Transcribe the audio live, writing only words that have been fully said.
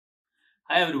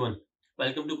Hi everyone,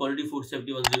 welcome to Quality Food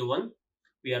Safety 101.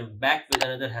 We are back with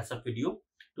another HACCP video.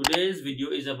 Today's video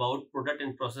is about product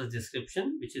and process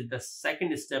description, which is the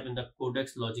second step in the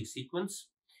Codex Logic Sequence.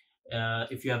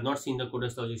 If you have not seen the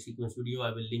Codex Logic Sequence video, I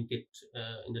will link it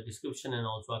in the description and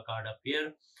also a card up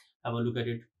here. Have a look at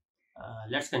it.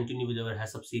 Let's continue with our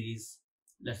HACCP series.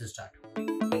 Let's start.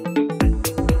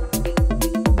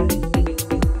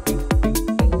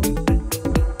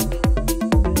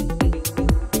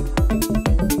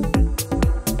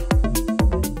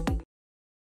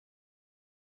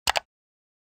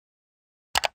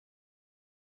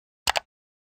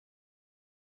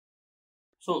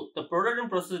 So the product and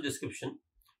process description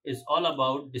is all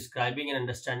about describing and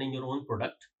understanding your own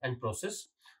product and process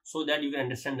so that you can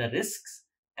understand the risks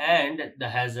and the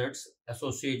hazards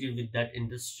associated with that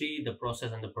industry, the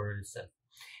process and the product itself.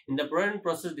 In the product and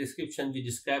process description, we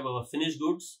describe our finished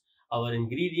goods, our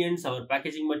ingredients, our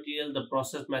packaging material, the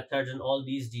process methods, and all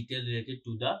these details related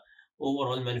to the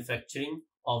overall manufacturing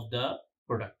of the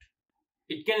product.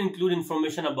 It can include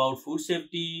information about food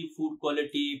safety, food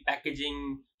quality,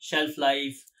 packaging, shelf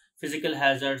life, physical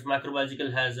hazards,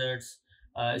 microbiological hazards,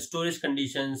 storage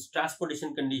conditions,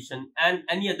 transportation condition, and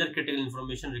any other critical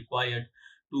information required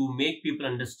to make people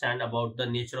understand about the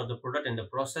nature of the product and the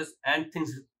process and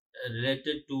things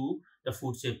related to the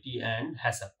food safety and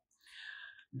HACCP.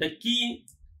 The key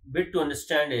bit to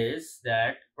understand is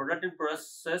that product and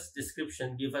process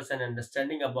description give us an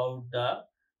understanding about the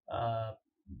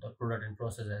product and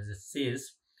process as it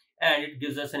says, and it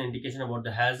gives us an indication about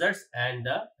the hazards and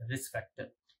the risk factor.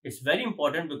 It's very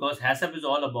important because HACCP is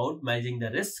all about managing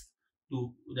the risk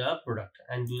to the product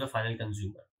and to the final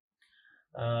consumer.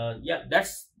 Yeah,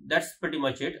 that's pretty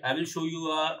much it. I will show you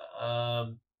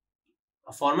a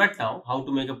format now, how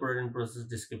to make a product and process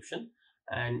description,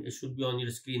 and it should be on your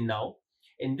screen now.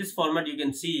 In this format, you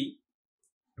can see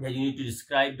that you need to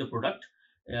describe the product.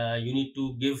 You need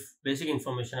to give basic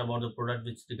information about the product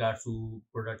with regards to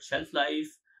product shelf life,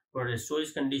 product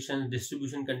storage conditions,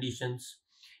 distribution conditions,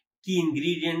 key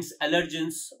ingredients,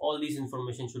 allergens. All these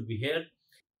information should be here.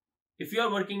 If you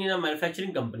are working in a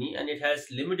manufacturing company and it has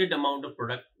limited amount of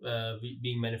product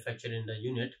being manufactured in the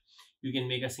unit, you can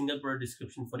make a single product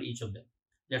description for each of them.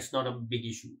 That's not a big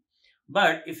issue.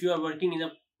 But if you are working in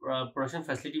a production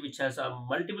facility which has a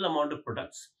multiple amount of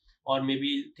products, or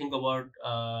maybe think about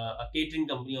a catering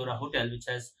company or a hotel which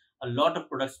has a lot of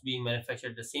products being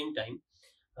manufactured at the same time,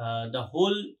 the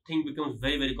whole thing becomes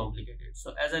very, very complicated.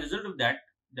 So as a result of that,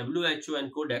 WHO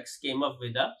and Codex came up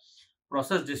with a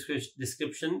process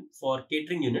description for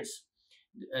catering units.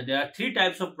 There are three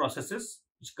types of processes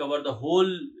which cover the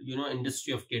whole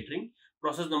industry of catering.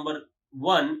 Process number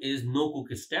one is no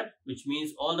cook step, which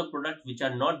means all the products which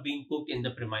are not being cooked in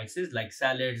the premises, like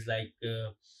salads, like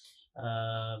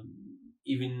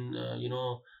even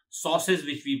sauces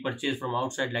which we purchase from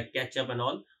outside, like ketchup and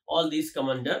all these come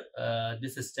under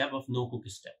this step of no cook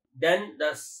step. Then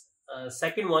the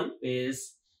second one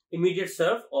is immediate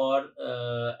serve or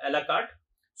a la carte.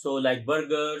 So like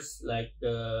burgers, like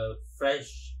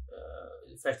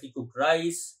freshly cooked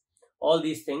rice, all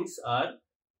these things are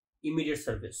immediate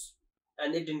service,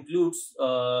 and it includes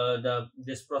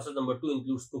this process number two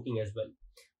includes cooking as well.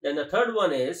 Then the third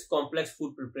one is complex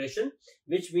food preparation,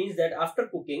 which means that after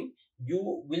cooking,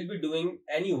 you will be doing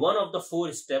any one of the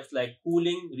four steps like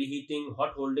cooling, reheating,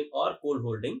 hot holding, or cold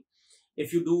holding.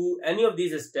 If you do any of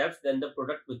these steps, then the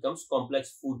product becomes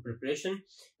complex food preparation.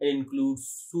 It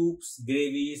includes soups,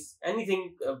 gravies,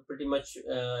 anything pretty much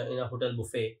in a hotel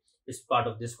buffet is part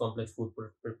of this complex food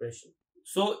preparation.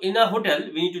 So in a hotel,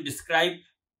 we need to describe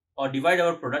or divide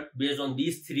our product based on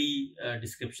these three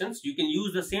descriptions. You can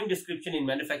use the same description in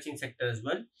manufacturing sector as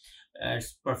well.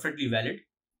 It's perfectly valid,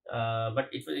 but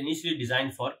it was initially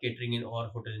designed for catering in or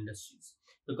hotel industries,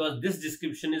 because this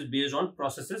description is based on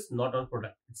processes, not on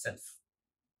product itself.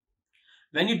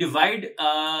 When you divide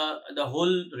the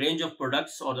whole range of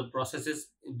products or the processes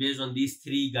based on these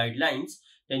three guidelines,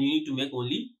 then you need to make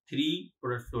only three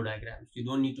product flow diagrams. You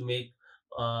don't need to make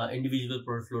individual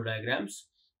product flow diagrams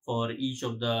for each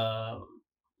of the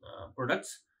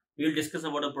products. We will discuss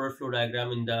about a product flow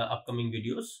diagram in the upcoming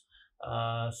videos.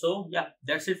 So yeah,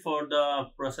 that's it for the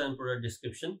process and product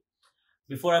description.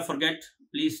 Before I forget,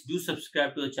 please do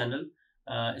subscribe to the channel,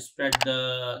 spread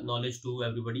the knowledge to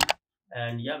everybody,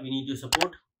 and yeah, we need your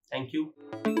support. Thank you.